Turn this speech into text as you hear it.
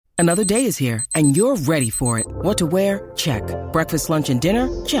Another day is here, and you're ready for it. What to wear? Check. Breakfast, lunch, and dinner?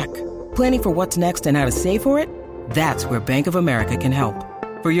 Check. Planning for what's next and how to save for it? That's where Bank of America can help.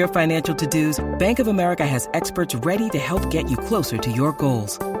 For your financial to-dos, Bank of America has experts ready to help get you closer to your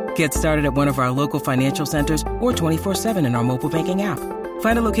goals. Get started at one of our local financial centers or 24/7 in our mobile banking app.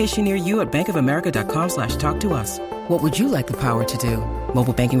 Find a location near you at bankofamerica.com/talktous. What would you like the power to do?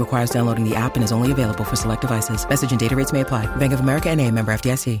 Mobile banking requires downloading the app and is only available for select devices. Message and data rates may apply. Bank of America N.A., member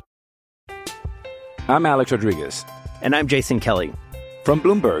FDIC. I'm Alex Rodriguez. And I'm Jason Kelly. From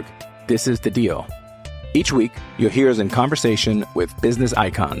Bloomberg, this is The Deal. Each week, you'll hear us in conversation with business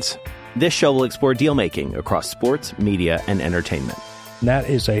icons. This show will explore deal-making across sports, media, and entertainment. That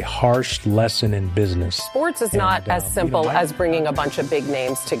is a harsh lesson in business. Sports is not as simple as bringing a bunch of big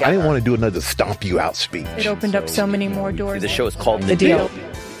names together. I didn't want to do another stomp you out speech. It opened up so many more doors. The show is called The Deal.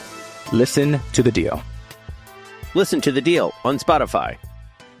 Listen to The Deal. Listen to The Deal on Spotify.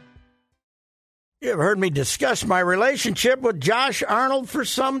 You've heard me discuss my relationship with Josh Arnold for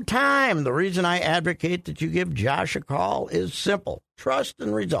some time. The reason I advocate that you give Josh a call is simple. Trust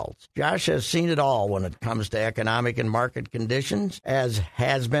and results. Josh has seen it all when it comes to economic and market conditions. As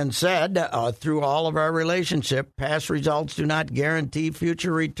has been said, through all of our relationship, past results do not guarantee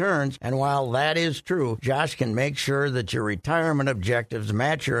future returns. And while that is true, Josh can make sure that your retirement objectives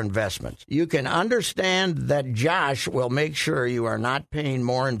match your investments. You can understand that Josh will make sure you are not paying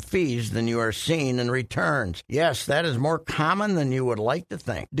more in fees than you are seeing in returns. Yes, that is more common than you would like to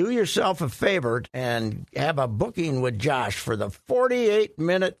think. Do yourself a favor and have a booking with Josh for the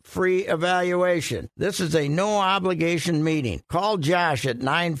 48-minute free evaluation. This is a no-obligation meeting. Call Josh at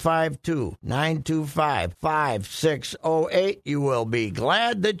 952-925-5608. You will be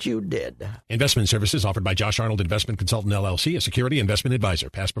glad that you did. Investment services offered by Josh Arnold Investment Consultant, LLC, a security investment advisor.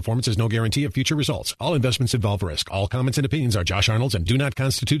 Past performance is no guarantee of future results. All investments involve risk. All comments and opinions are Josh Arnold's and do not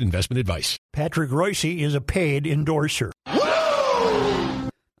constitute investment advice. Patrick Reusse is a paid endorser.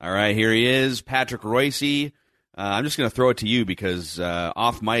 All right, here he is, Patrick Reusse. I'm just going to throw it to you because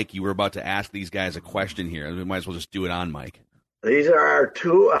off mic, you were about to ask these guys a question here. We might as well just do it on mic. These are our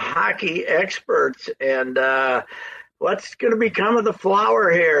two hockey experts, and what's going to become of the Flower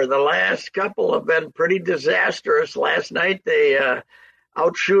here? The last couple have been pretty disastrous. Last night they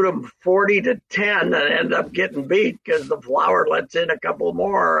outshoot them 40-10 and end up getting beat because the Flower lets in a couple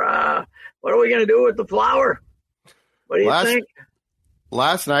more. What are we going to do with the Flower? What do you think?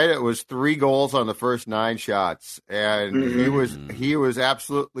 Last night it was 3 goals on the first 9 shots, and he was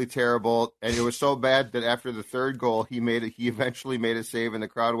absolutely terrible. And it was so bad that after the 3rd goal, he eventually made a save, and the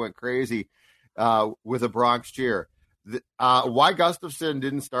crowd went crazy with a Bronx cheer. Why Gustafsson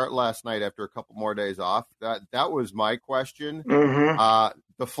didn't start last night after a couple more days off? That was my question.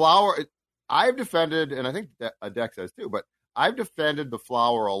 The Flower, I've defended, and I think Dex has too, but I've defended the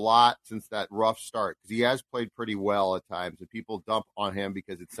Flower a lot since that rough start because he has played pretty well at times, and people dump on him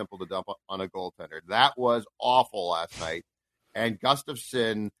because it's simple to dump on a goaltender. That was awful last night. And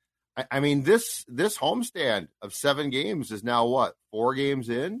Gustafsson, I mean, this homestand of 7 games is now what, 4 games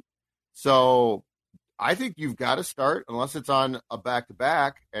in? So I think you've got to start, unless it's on a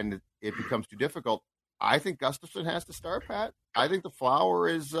back-to-back and it becomes too difficult. I think Gustafsson has to start, Pat. I think the Flower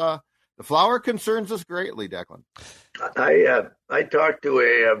is the Flower concerns us greatly, Declan. I talked to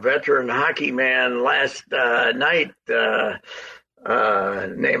a veteran hockey man last night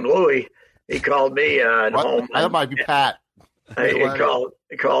named Louis. He called me home. That might be Pat. He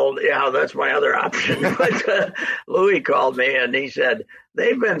called. Yeah, that's my other option. But Louis called me and he said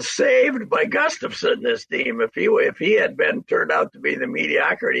they've been saved by Gustafsson. This team, if he had been turned out to be the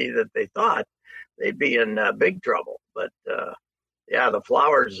mediocrity that they thought, they'd be in big trouble. But yeah, the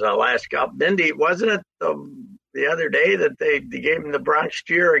Flowers last cup. Mindy, wasn't it the other day that they gave him the Bronx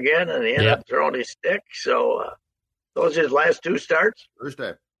cheer again, and he ended up throwing his stick? So those are his last 2 starts.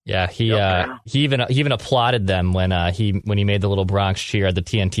 Thursday. Yeah, he even applauded them when he made the little Bronx cheer. The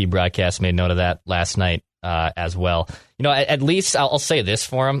TNT broadcast made note of that last night as well. You know, at least I'll say this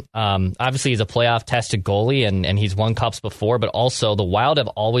for him. Obviously, he's a playoff tested goalie, and he's won cups before. But also, the Wild have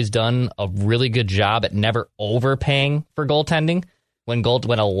always done a really good job at never overpaying for goaltending. When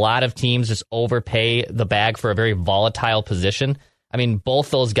a lot of teams just overpay the bag for a very volatile position. I mean,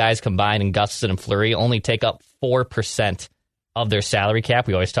 both those guys combined in Gustafsson and Fleury only take up 4% of their salary cap.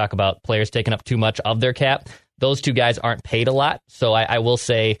 We always talk about players taking up too much of their cap. Those 2 guys aren't paid a lot. So I will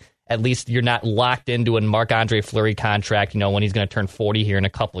say at least you're not locked into a Marc-Andre Fleury contract, when he's going to turn 40 here in a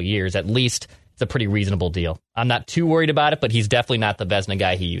couple of years. At least it's a pretty reasonable deal. I'm not too worried about it, but he's definitely not the Vezina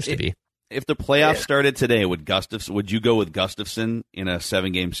guy he used to be. If the playoffs started today, would you go with Gustafsson in a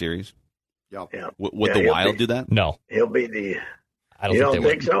 7-game series? Yep. Would the Wild do that? No. He'll be the I don't you think don't they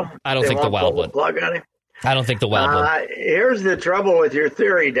think would. so? I don't They think the won't Wild pull would. the plug on him? I don't think the Wild would. Here's the trouble with your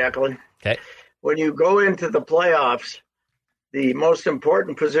theory, Declan. Okay. When you go into the playoffs, the most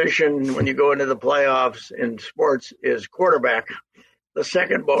important position when you go into the playoffs in sports is quarterback. The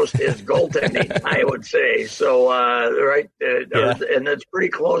second most is goaltending, I would say. So, right, and it's pretty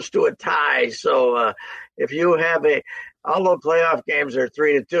close to a tie. So, if you have although playoff games are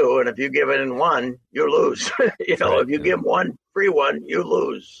 3-2, and if you give it in one, you lose. If you give one free one, you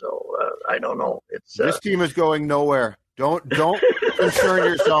lose. So, I don't know. This team is going nowhere. Don't concern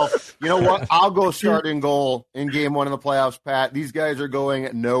yourself. You know what? I'll go start in goal in game one of the playoffs, Pat. These guys are going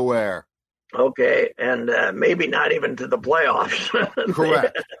nowhere. Okay, and maybe not even to the playoffs.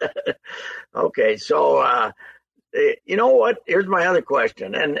 Correct. Okay, so you know what? Here's my other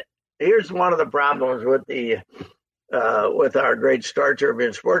question, and here's one of the problems with with our great Star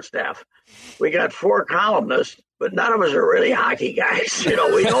Tribune sports staff. We got 4 columnists, but none of us are really hockey guys. We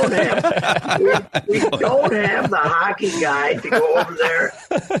don't have we don't have the hockey guy to go over there.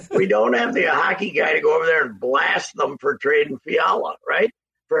 We don't have the hockey guy to go over there and blast them for trading Fiala, right?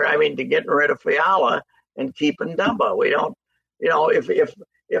 To getting rid of Fiala and keeping Dumba. We don't,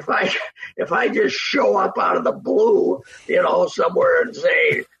 if I just show up out of the blue, somewhere and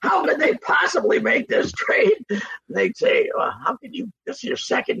say, how could they possibly make this trade? And they'd say, how can you? This is your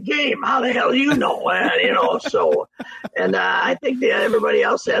second game. How the hell do you know? So, and I think everybody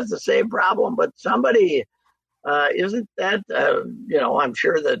else has the same problem, but somebody. Isn't that, I'm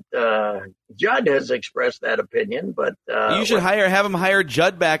sure that Judd has expressed that opinion, but you should have him hire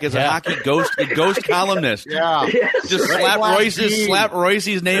Judd back as a hockey ghost columnist. Yeah, yes, just slap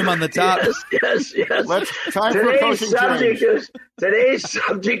Royce's name on the top. Yes. Today's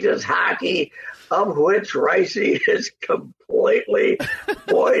subject is hockey, of which Reusse is completely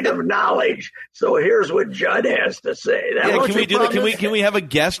void of knowledge. So here's what Judd has to say. Can we do that? Can we have a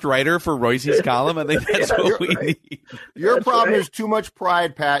guest writer for Royce's column? I think that's what we need. Your problem is too much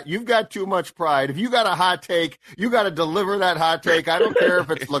pride, Pat. You've got too much pride. If you got a hot take, you got to deliver that hot take. I don't care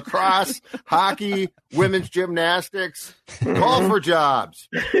if it's lacrosse, hockey, women's gymnastics. Call for jobs.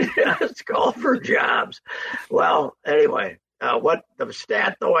 Yes, call for jobs. Well, anyway. What the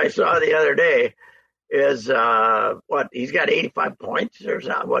stat, though, I saw the other day is he's got 85 points or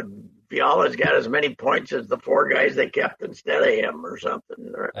something. What Fiala's got as many points as the 4 guys they kept instead of him or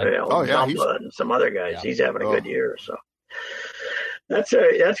something. And some other guys. Yeah. He's having a good year. So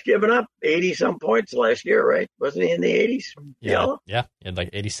that's given up 80 some points last year, right? Wasn't he in the 80s? Yeah. He had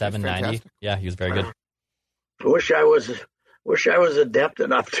like 87, 90. Yeah, he was very good. Wish I was adept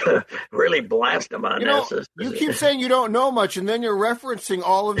enough to really blast him on this. You keep saying you don't know much, and then you're referencing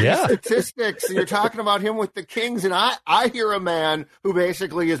all of these statistics, and you're talking about him with the Kings, and I hear a man who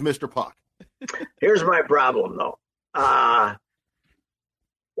basically is Mr. Puck. Here's my problem, though.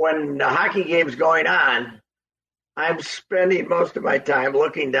 When the hockey game's going on, I'm spending most of my time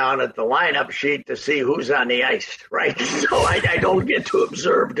looking down at the lineup sheet to see who's on the ice, right? So I don't get to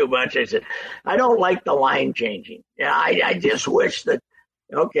observe too much. I don't like the line changing. Yeah, I just wish that,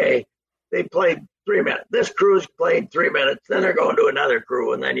 they played 3 minutes. This crew's played 3 minutes, then they're going to another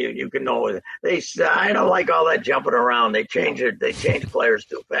crew, and then you can know. I don't like all that jumping around. They change players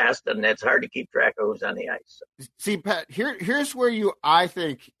too fast, and it's hard to keep track of who's on the ice. See, Pat, here's where I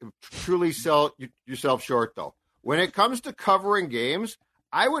think, truly sell yourself short, though. When it comes to covering games,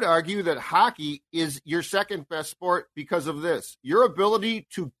 I would argue that hockey is your second best sport because of this. Your ability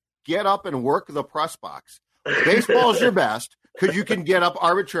to get up and work the press box. Baseball is your best because you can get up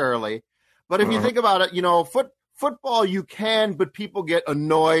arbitrarily. But if you think about it, football you can, but people get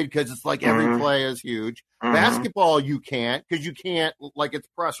annoyed because it's like every play is huge. Basketball you can't because you can't, like it's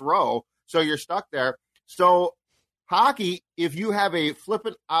press row, so you're stuck there. So hockey, if you have a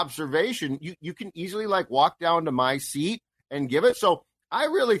flippant observation, you can easily walk down to my seat and give it. So I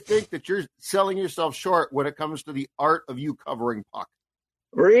really think that you're selling yourself short when it comes to the art of you covering puck.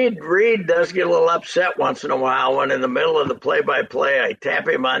 Reed does get a little upset once in a while when in the middle of the play-by-play I tap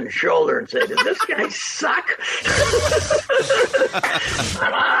him on the shoulder and say, does this guy suck?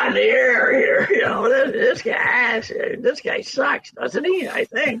 I'm on the air here. This guy sucks, doesn't he? I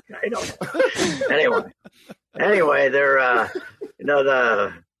think. I don't know. Anyway, they're,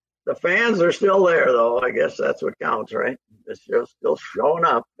 the fans are still there, though. I guess that's what counts, right? They're still showing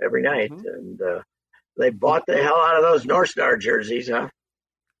up every night. And they bought the hell out of those North Star jerseys, huh?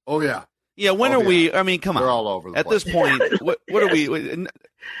 Oh, yeah. Yeah, when are we? I mean, come on. They're all over the At place. this point, what are we? We've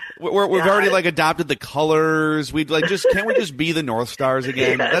already adopted the colors. Can't we just be the North Stars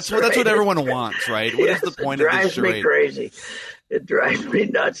again? That's what everyone wants, right? What is the point of this charade? It drives me crazy. It drives me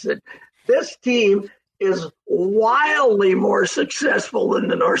nuts that this team is wildly more successful than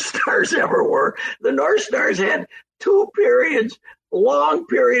the North Stars ever were. The North Stars had 2 periods, long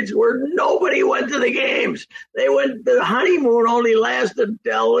periods, where nobody went to the games. The honeymoon only lasted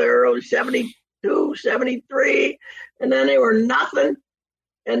until they were 72, 73, and then they were nothing.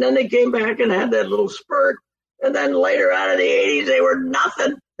 And then they came back and had that little spurt. And then later out of the 80s, they were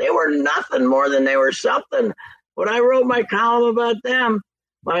nothing. They were nothing more than they were something. When I wrote my column about them,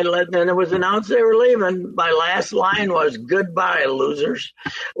 and it was announced they were leaving, my last line was "Goodbye, losers."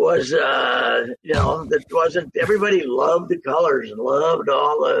 That wasn't. Everybody loved the colors and loved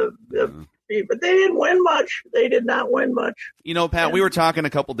all the but they didn't win much. They did not win much. Pat, we were talking a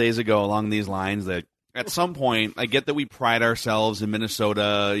couple days ago along these lines that at some point, I get that we pride ourselves in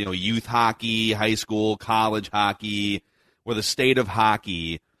Minnesota, youth hockey, high school, college hockey, we're the state of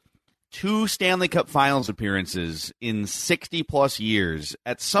hockey. 2 Stanley Cup Finals appearances in 60-plus years.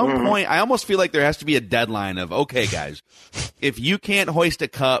 At some point, I almost feel like there has to be a deadline of, okay, guys, if you can't hoist a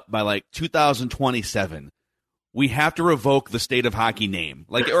cup by, 2027, we have to revoke the state of hockey name.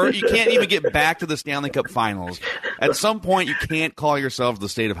 Or you can't even get back to the Stanley Cup Finals. At some point, you can't call yourselves the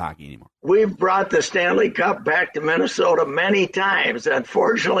state of hockey anymore. We've brought the Stanley Cup back to Minnesota many times.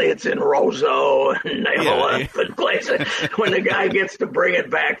 Unfortunately, it's in Roseau and and places when the guy gets to bring it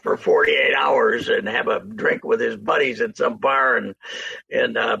back for 48 hours and have a drink with his buddies at some bar in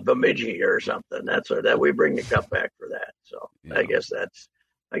Bemidji or something. That's that we bring the cup back for that. So yeah. I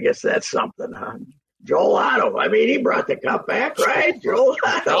guess that's something, huh? Joel Otto. I mean, he brought the cup back, right? Joel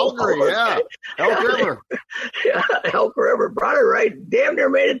Otto. Elk River. Yeah, Elk River brought it right. Damn near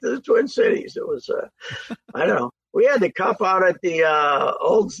made it to the Twin Cities. It was, I don't know. We had the cup out at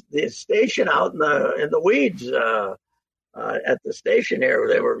the station out in the weeds at the station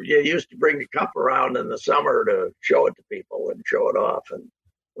here. You used to bring the cup around in the summer to show it to people and show it off. And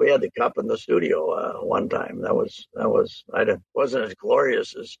we had the cup in the studio one time. That wasn't as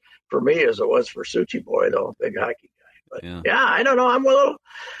glorious as for me as it was for Suchi Boy, though, big hockey guy. But yeah, I don't know.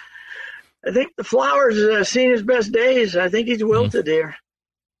 I think the Flowers has seen his best days. I think he's wilted here.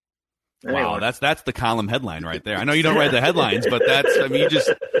 Anyway. Wow, that's the column headline right there. I know you don't write the headlines, but you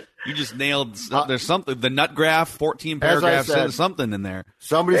just nailed. There's something. The nut graph, 14 paragraphs, said, something in there.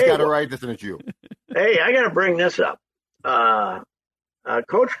 Somebody's got to write this, and it's you. Hey, I got to bring this up.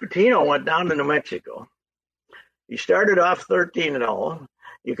 Coach Patino went down to New Mexico. He started off 13-0.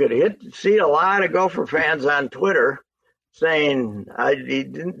 You could see a lot of Gopher fans on Twitter saying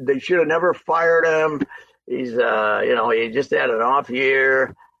they should have never fired him. He's he just had an off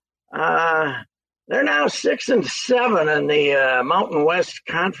year. They're now 6-7 in the Mountain West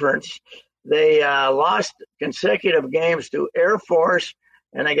Conference. They lost consecutive games to Air Force,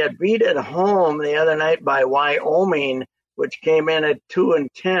 and they got beat at home the other night by Wyoming, which came in at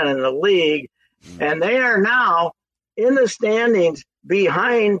 2-10 in the league. And they are now in the standings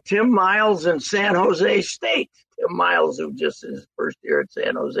behind Tim Miles and San Jose State. Tim Miles, who just is first year at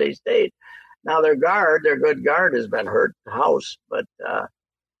San Jose State. Now their good guard has been hurt, House, but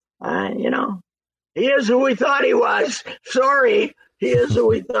he is who we thought he was. Sorry, he is who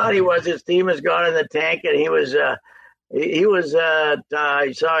we thought he was. His team has gone in the tank, and he was.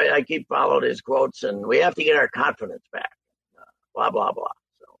 I keep following his quotes, and we have to get our confidence back. Blah blah blah.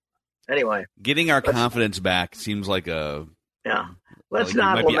 So anyway, getting our confidence back seems like Let's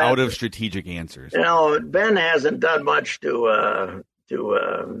not might be out of strategic answers. Ben hasn't done much to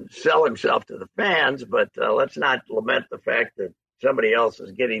sell himself to the fans, but let's not lament the fact that somebody else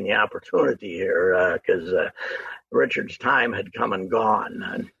is getting the opportunity here because Richard's time had come and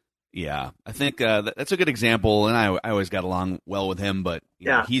gone. Yeah, I think that's a good example, and I always got along well with him. But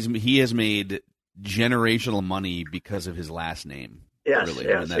he has made generational money because of his last name. Yes, really.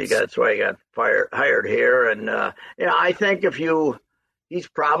 yes, that's why he got hired here. And I think he's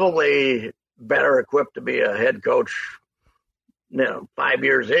probably better equipped to be a head coach 5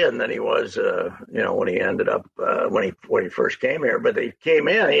 years in than he was, when he ended up when he first came here. But he came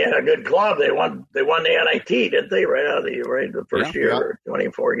in, he had a good club. They won the NIT, didn't they? Right out of the first year,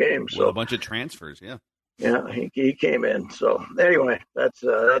 24 games. So a bunch of transfers, yeah. Yeah, he came in. So anyway, that's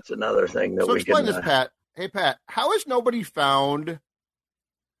another thing that we can. So explain this, Pat. Hey, Pat, how has nobody found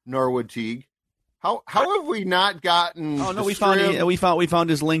Norwood Teague? How have we not gotten? Oh no, we found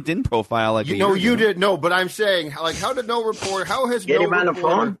his LinkedIn profile. You did but I'm saying, how did no reporter? How has get no him on the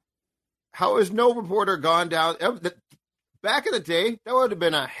phone? How has no reporter gone down? Back in the day, that would have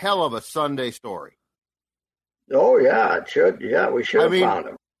been a hell of a Sunday story. Oh yeah, it should. Yeah, we should have found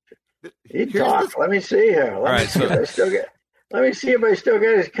him. He talked. Let me see here. All right, so Let me see if I still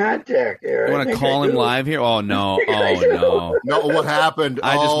got his contact here. You want to call him live here? Oh no! Oh no! No, what happened?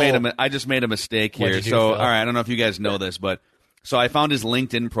 I just made a mistake here. So, all right, I don't know if you guys know this, but so I found his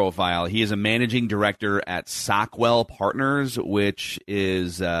LinkedIn profile. He is a managing director at Sockwell Partners, which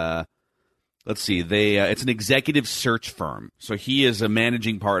is let's see, it's an executive search firm. So he is a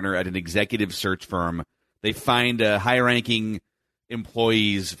managing partner at an executive search firm. They find high-ranking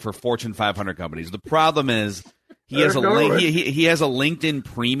employees for Fortune 500 companies. The problem is. He has a LinkedIn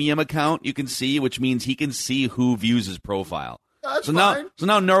premium account you can see, which means he can see who views his profile. That's so fine.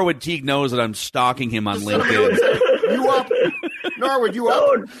 now Norwood Teague knows that I'm stalking him on LinkedIn. You up? Norwood, you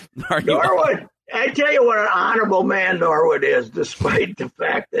up? Norwood, I tell you what an honorable man Norwood is, despite the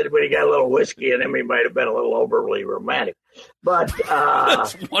fact that when he got a little whiskey in him, he might have been a little overly romantic. But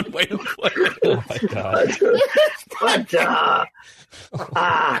that's one way to put it. Oh my God.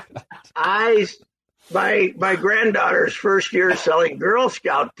 My granddaughter's first year selling Girl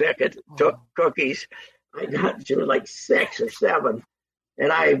Scout cookies, she was like 6 or 7,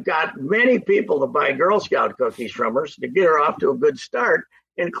 and I got many people to buy Girl Scout cookies from her to get her off to a good start,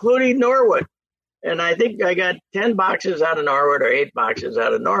 including Norwood. And I think I got 10 boxes out of Norwood or 8 boxes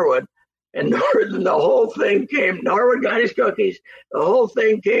out of Norwood. And Norwood got his cookies. The whole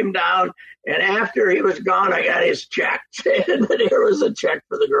thing came down. And after he was gone, I got his check. And there was a check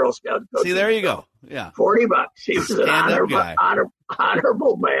for the Girl Scout cookies. See, there you go. Yeah. $40. He was an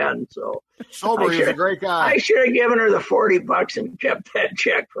honorable man. So sober, he's a great guy. I should have given her the $40 and kept that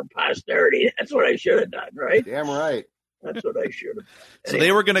check for posterity. That's what I should have done, right? Damn right. That's what I should have. So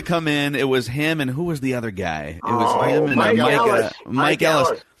they were going to come in. It was him, and who was the other guy? It was him and Mike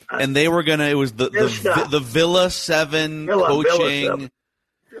Ellis. And they were gonna. It was the Villa 7 coaching. Villa 7.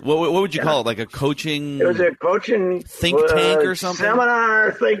 What would you call it? Like a coaching? It was a coaching think tank or something.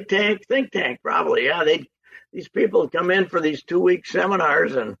 Seminar, think tank, probably. Yeah, these people come in for these 2-week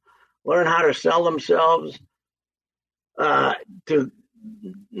seminars and learn how to sell themselves. To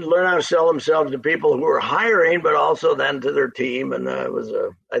people who are hiring, but also then to their team. And I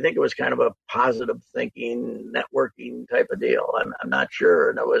think it was kind of a positive thinking, networking type of deal. I'm not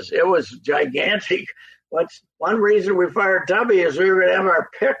sure. And it was gigantic. One reason we fired Tubby is we were going to have our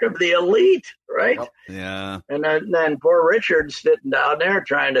pick of the elite, right? Yeah. And then poor Richard's sitting down there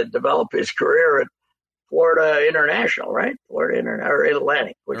trying to develop his career at Florida International, right? Or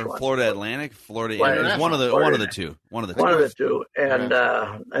Atlantic, which one? Florida Atlantic, Florida International. One of the two. And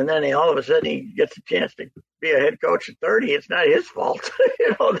then all of a sudden he gets a chance to be a head coach at 30. It's not his fault,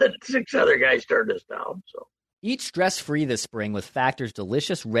 that 6 other guys turned us down. So eat stress-free this spring with Factor's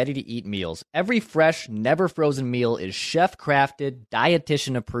delicious, ready-to-eat meals. Every fresh, never frozen meal is chef-crafted,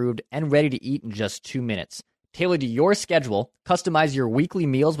 dietitian-approved, and ready to eat in just 2 minutes. Tailored to your schedule, customize your weekly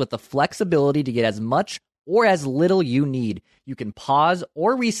meals with the flexibility to get as much or as little you need. You can pause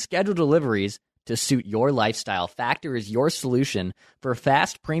or reschedule deliveries to suit your lifestyle. Factor is your solution for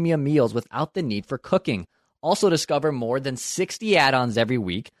fast premium meals without the need for cooking. Also discover more than 60 add-ons every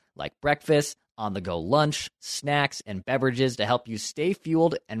week, like breakfast, on-the-go lunch, snacks, and beverages to help you stay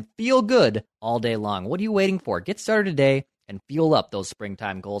fueled and feel good all day long. What are you waiting for? Get started today and fuel up those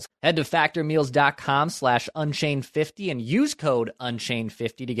springtime goals. Head to factormeals.com/unchained50 and use code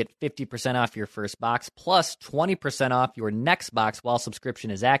unchained50 to get 50% off your first box plus 20% off your next box while subscription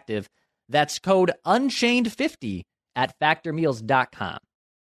is active. That's code unchained50 at factormeals.com.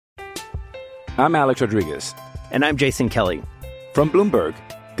 I'm Alex Rodriguez. And I'm Jason Kelly. From Bloomberg,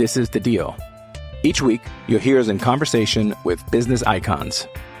 this is The Deal. Each week, you'll hear us in conversation with business icons.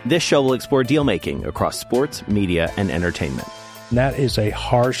 This show will explore deal-making across sports, media, and entertainment. That is a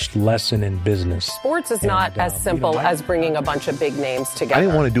harsh lesson in business. Sports is not as simple as bringing a bunch of big names together. I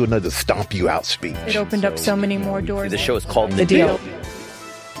didn't want to do another stomp you out speech. It opened up so many more doors. The show is called The Deal.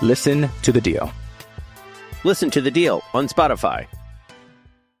 Listen to The Deal. Listen to The Deal on Spotify.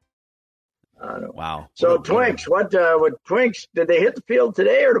 Wow. So Twinks, what Twinks, did they hit the field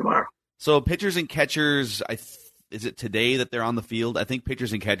today or tomorrow? So pitchers and catchers, is it today that they're on the field? I think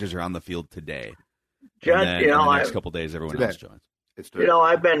pitchers and catchers are on the field today. Judd, in the next couple of days, everyone else joins.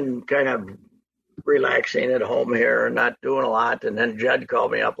 I've been kind of relaxing at home here and not doing a lot. And then Judd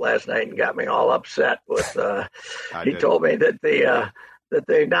called me up last night and got me all upset with. He told me that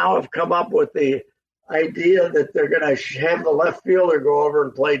they now have come up with the idea that they're going to have the left fielder go over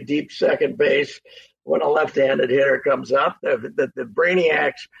and play deep second base when a left-handed hitter comes up. That the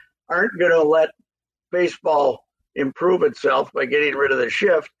brainiacs aren't going to let baseball improve itself by getting rid of the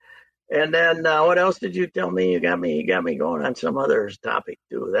shift. And then what else did you tell me? You got me going on some other topic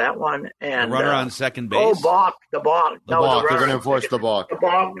too. That one and the runner on second base. Oh, balk. The balk. They're going to enforce the balk.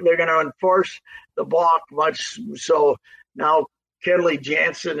 They're going to enforce the balk much so now Kenley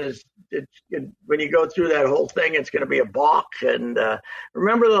Jansen when you go through that whole thing, it's going to be a balk. And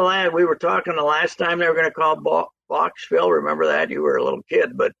remember we were talking the last time they were going to call balks, Phil? Remember that? You were a little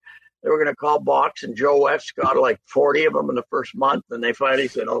kid, but they were going to call balks, and Joe West got like 40 of them in the first month, and they finally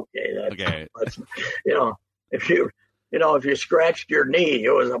said, okay. That's, if you scratched your knee, it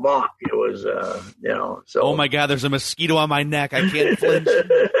was a balk. It was, so. Oh my God, there's a mosquito on my neck. I can't flinch.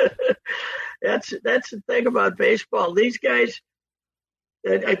 That's the thing about baseball. These guys,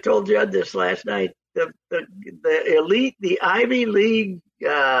 I told Judd this last night, the elite, the Ivy League,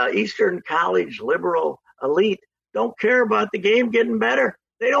 Eastern College liberal elite don't care about the game getting better.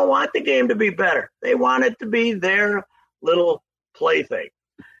 They don't want the game to be better. They want it to be their little plaything.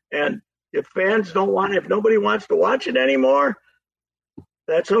 And if fans if nobody wants to watch it anymore,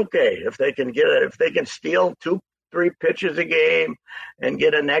 that's okay. If they can steal 2-3 pitches a game and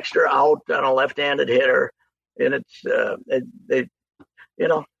get an extra out on a left-handed hitter, and it's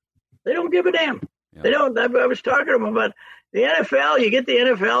they don't give a damn. Yeah. They don't. I was talking to them about the NFL. You get the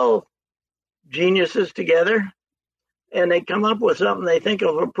NFL geniuses together, and they come up with something they think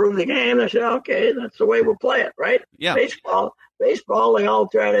will improve the game. They say, okay, that's the way we'll play it, right? Yeah. Baseball, they all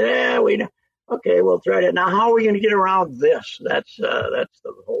try to, we'll try to. Now, how are we going to get around this? That's the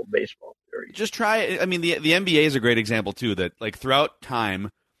whole baseball theory. Just try it. I mean, the NBA is a great example, too, that, like, throughout time,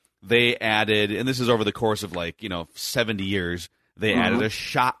 they added, and this is over the course of, 70 years, they added a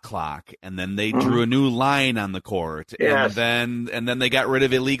shot clock, and then they drew a new line on the court, yes. and then they got rid of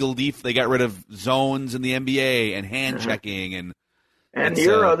they got rid of zones in the NBA and hand checking and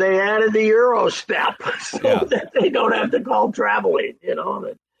Euro. They added the Euro step so that they don't have to call traveling. You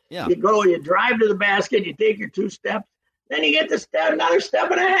drive to the basket, you take your 2 steps, then you get another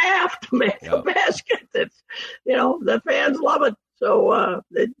step and a half to make the basket. That's the fans love it. So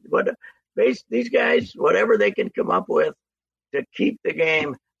these guys, whatever they can come up with to keep the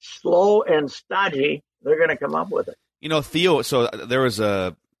game slow and stodgy, they're going to come up with it. Theo, so there was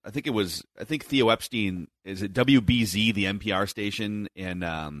I think Theo Epstein, is it WBZ, the NPR station in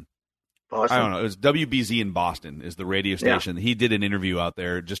Boston? I don't know. It was WBZ in Boston is the radio station. Yeah. He did an interview out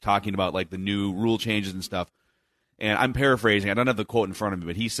there just talking about the new rule changes and stuff. And I'm paraphrasing. I don't have the quote in front of me,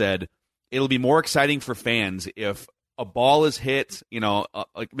 but he said, it'll be more exciting for fans if a ball is hit,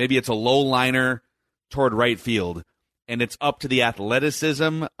 maybe it's a low liner toward right field, and it's up to the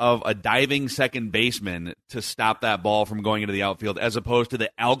athleticism of a diving second baseman to stop that ball from going into the outfield, as opposed to the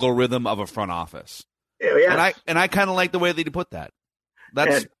algorithm of a front office. Yeah. And I kind of like the way that he put that.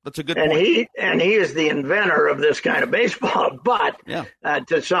 That's a good point. He is the inventor of this kind of baseball, but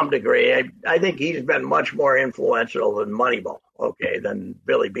to some degree, I think he's been much more influential than Moneyball, than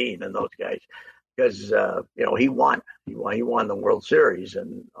Billy Beane and those guys, because he won the World Series,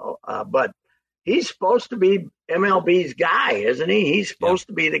 but he's supposed to be MLB's guy, isn't he? He's supposed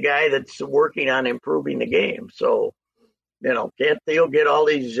to be the guy that's working on improving the game. So, can't Theo get all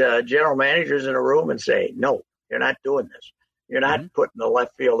these general managers in a room and say, no, you're not doing this. You're not putting the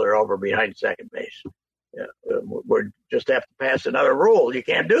left fielder over behind second base. We just have to pass another rule. You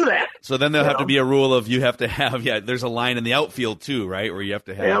can't do that. So then there'll have to be a rule of you have to have there's a line in the outfield too, right? Where you have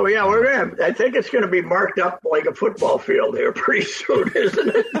to have I think it's going to be marked up like a football field here pretty soon, isn't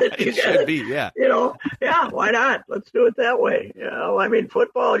it? It should be, why not? Let's do it that way.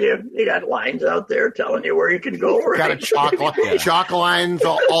 Football, you got lines out there telling you where you can go. Got a chalk lines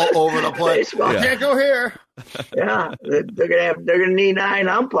all over the place. You can't go here. They're gonna need 9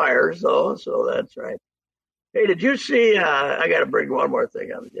 umpires, so that's right. Hey, did you see? I got to bring one more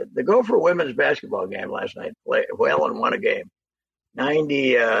thing up. The Gopher women's basketball game last night. Whalen won a game,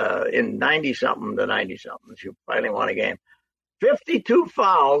 90-something to 90-something. She finally won a game. 52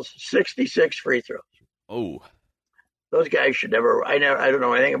 fouls, 66 free throws. Oh, those guys should never. I don't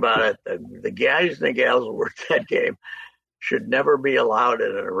know anything about it. The guys and the gals who worked that game should never be allowed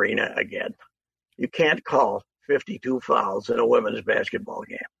in an arena again. You can't call 52 fouls in a women's basketball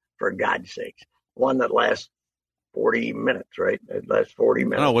game, for God's sakes. One that lasts 40 minutes, right? It lasts 40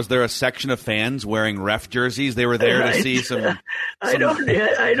 minutes. I don't know. Was there a section of fans wearing ref jerseys? They were there to see some I don't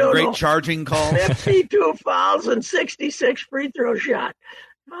great know. Charging calls. 52 fouls and 66 free throw shot.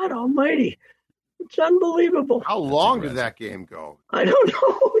 God almighty. It's unbelievable. How long did that game go? I don't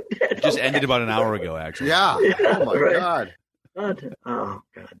know. It just ended about an hour ago, actually. Yeah. Oh, my God. Oh,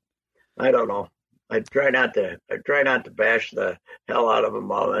 God. I don't know. I try not to bash the hell out of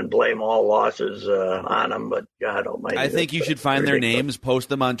them and blame all losses on them, but God almighty. I think you should find their names, post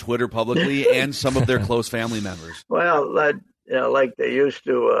them on Twitter publicly, and some of their close family members. Well, like they used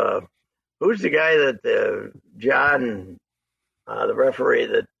to. Who's the guy that John, the referee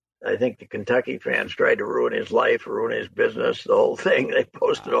that I think the Kentucky fans tried to ruin his life, ruin his business, the whole thing. They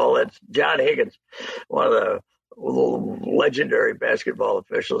posted all that. John Higgins, one of the legendary basketball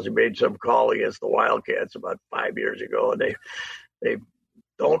officials, he made some call against the Wildcats about 5 years ago, and they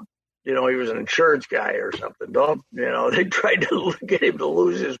don't, he was an insurance guy or something. They tried to get him to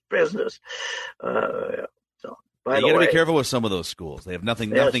lose his business. So, by the way, you got to be careful with some of those schools. They have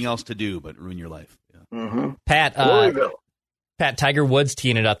nothing else to do but ruin your life. Yeah. Mm-hmm. Pat, Tiger Woods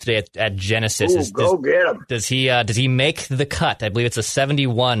teeing it up today at Genesis. Go get him. Does he make the cut? I believe it's a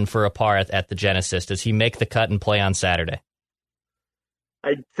 71 for a par at the Genesis. Does he make the cut and play on Saturday?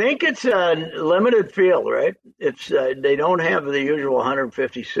 I think it's a limited field, right? It's they don't have the usual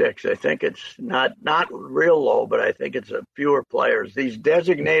 156. I think it's not real low, but I think it's fewer players. These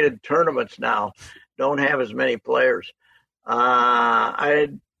designated tournaments now don't have as many players.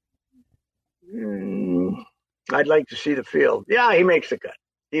 I'd like to see the field. Yeah, he makes the cut.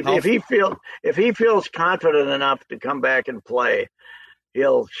 If he feels confident enough to come back and play,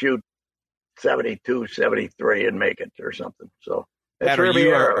 he'll shoot 72, 73 and make it or something. So. Pat,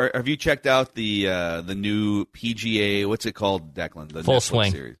 have you checked out the new PGA? What's it called, Declan? The Full Netflix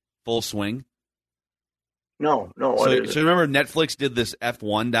Swing series. Full Swing. No. So remember, Netflix did this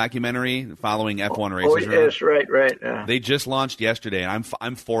F1 documentary following F1 races. Oh, yes, right. Yeah. They just launched yesterday, and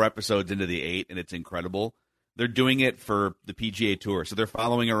I'm 4 episodes into the 8, and it's incredible. They're doing it for the PGA Tour, so they're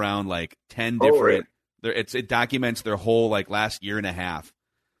following around like 10 different. It documents their whole last year and a half.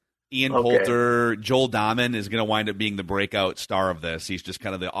 Ian Poulter, Joel Dahman is going to wind up being the breakout star of this. He's just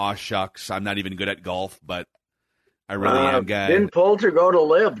kind of the aw shucks, I'm not even good at golf, but I really am guy. Didn't Poulter go to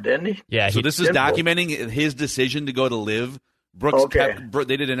LIV, didn't he? Yeah. So this is documenting his decision to go to LIV.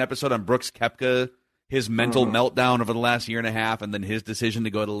 They did an episode on Brooks Koepka, his mental meltdown over the last year and a half, and then his decision to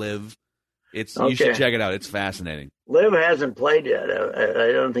go to LIV. You should check it out. It's fascinating. LIV hasn't played yet.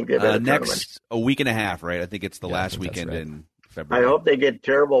 I don't think they've had a week and a half, right? I think it's the last weekend in February. I hope they get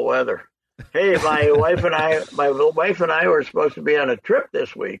terrible weather. Hey, my wife and I were supposed to be on a trip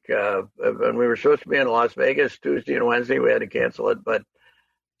this week, and we were supposed to be in Las Vegas Tuesday and Wednesday. We had to cancel it. But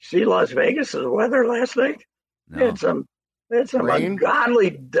see Las Vegas's weather last night? No. They had some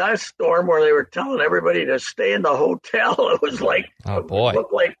ungodly dust storm where they were telling everybody to stay in the hotel. It was like, oh boy,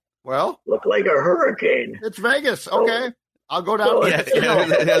 looked like a hurricane. It's Vegas. Okay. I'll go down.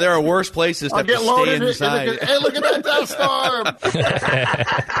 There are worse places to stay inside. Hey, look at that dust storm.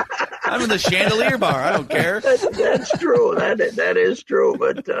 I'm in the chandelier bar. I don't care. That's true. That is true.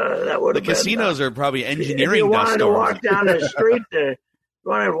 But that would have been. The casinos are probably engineering If dust storms. you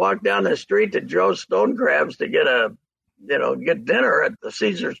wanted to walk down the street to Joe Stone Crabs to get get dinner at the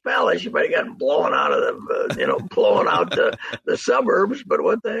Caesar's Palace, you might have gotten blown out of the suburbs. But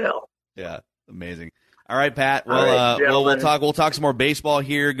what the hell? Yeah, amazing. All right, Pat. Well, we'll talk some more baseball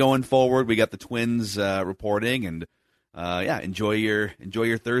here going forward. We got the Twins reporting, and enjoy your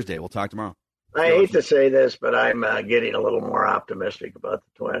Thursday. We'll talk tomorrow. I hate to say this, but I'm getting a little more optimistic about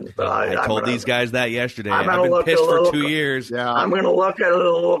the Twins. But I told these guys that yesterday. I've been pissed for 2 years. Yeah. I'm going to look at it a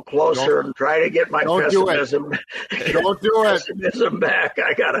little closer and try to get my pessimism. Don't do it. Pessimism back.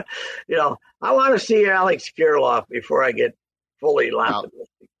 I gotta, I want to see Alex Kirilloff before I get fully optimistic.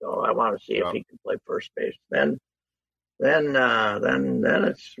 So I want to see if he can play first base. Then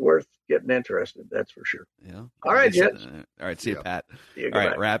it's worth getting interested. That's for sure. Yeah. All right, Jets. All right. See you, Pat. All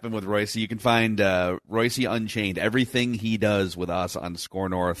right. Wrapping with Reusse. You can find Reusse Unchained. Everything he does with us on Score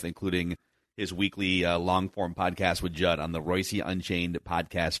North, including his weekly long form podcast with Judd on the Reusse Unchained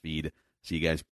podcast feed. See you guys.